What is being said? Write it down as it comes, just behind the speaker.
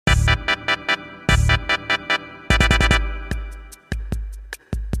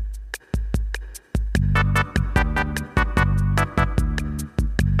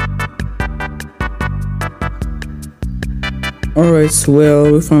Alright,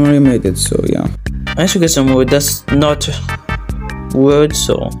 well, we finally made it, so yeah. I should get some wood. That's not wood,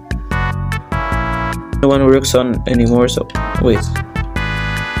 so no one works on anymore, so wait.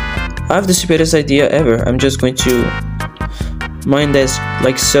 I have the stupidest idea ever. I'm just going to mine this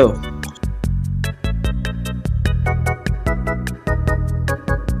like so.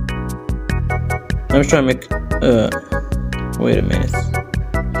 I'm trying to make wait a minute.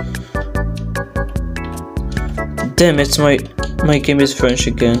 Damn, it's my game is French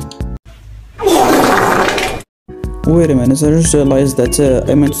again. Wait a minute, I just realized that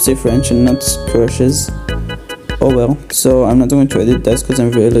I meant to say French and not crushes. Oh well, so I'm not going to edit that because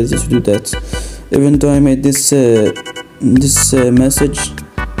I'm very lazy to do that. Even though I made this message,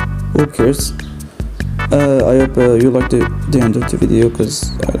 who cares? I hope you like the end of the video,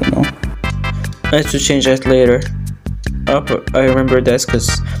 because I don't know. I have to change that later. I remember that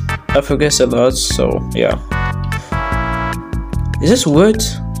because I forget a lot, so yeah. Is this wood?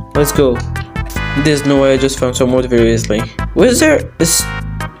 Let's go. There's no way I just found some wood very easily. Where is there? This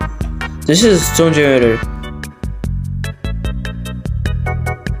is a stone generator.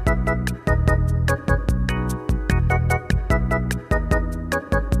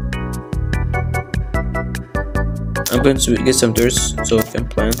 I'm going to get some dirt so I can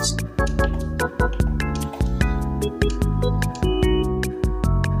plant.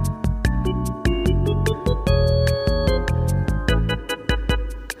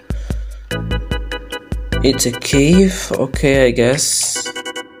 It's a cave, okay, I guess.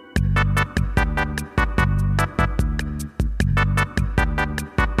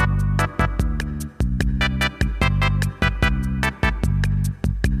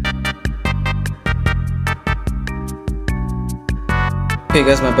 Okay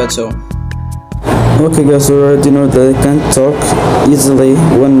guys, my bad, so. Okay guys, you already know that I can't talk easily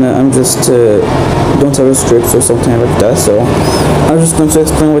when I'm just don't have a script or something like that, so I'm just going to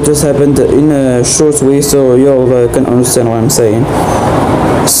explain what just happened in a short way so y'all can understand what I'm saying.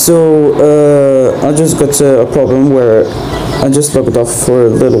 So I just got a problem where I just logged off for a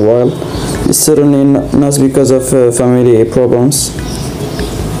little while. It's certainly not because of family problems.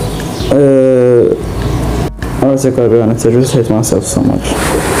 I was gotta be honest, I just hate myself so much.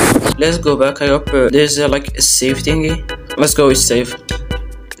 Let's go back. I hope there's like a save thingy. Let's go, it's safe.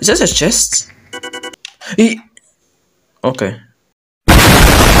 Is that a chest? Okay.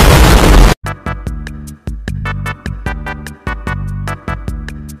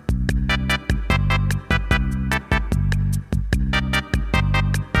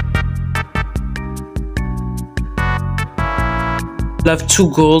 I have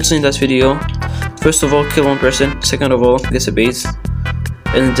 2 goals in that video. First of all, kill 1 person. Second of all, get a base.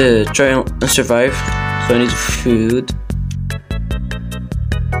 And try and survive. So I need food.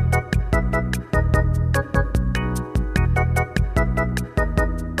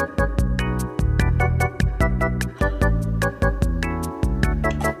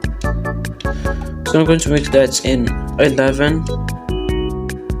 So I'm going to make that in 11.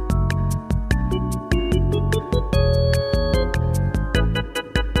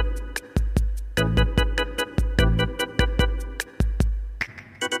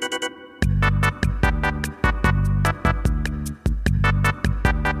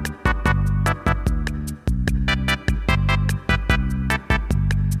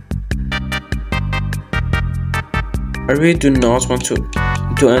 I really do not want to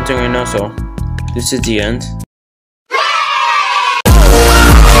do anything right now, so this is the end.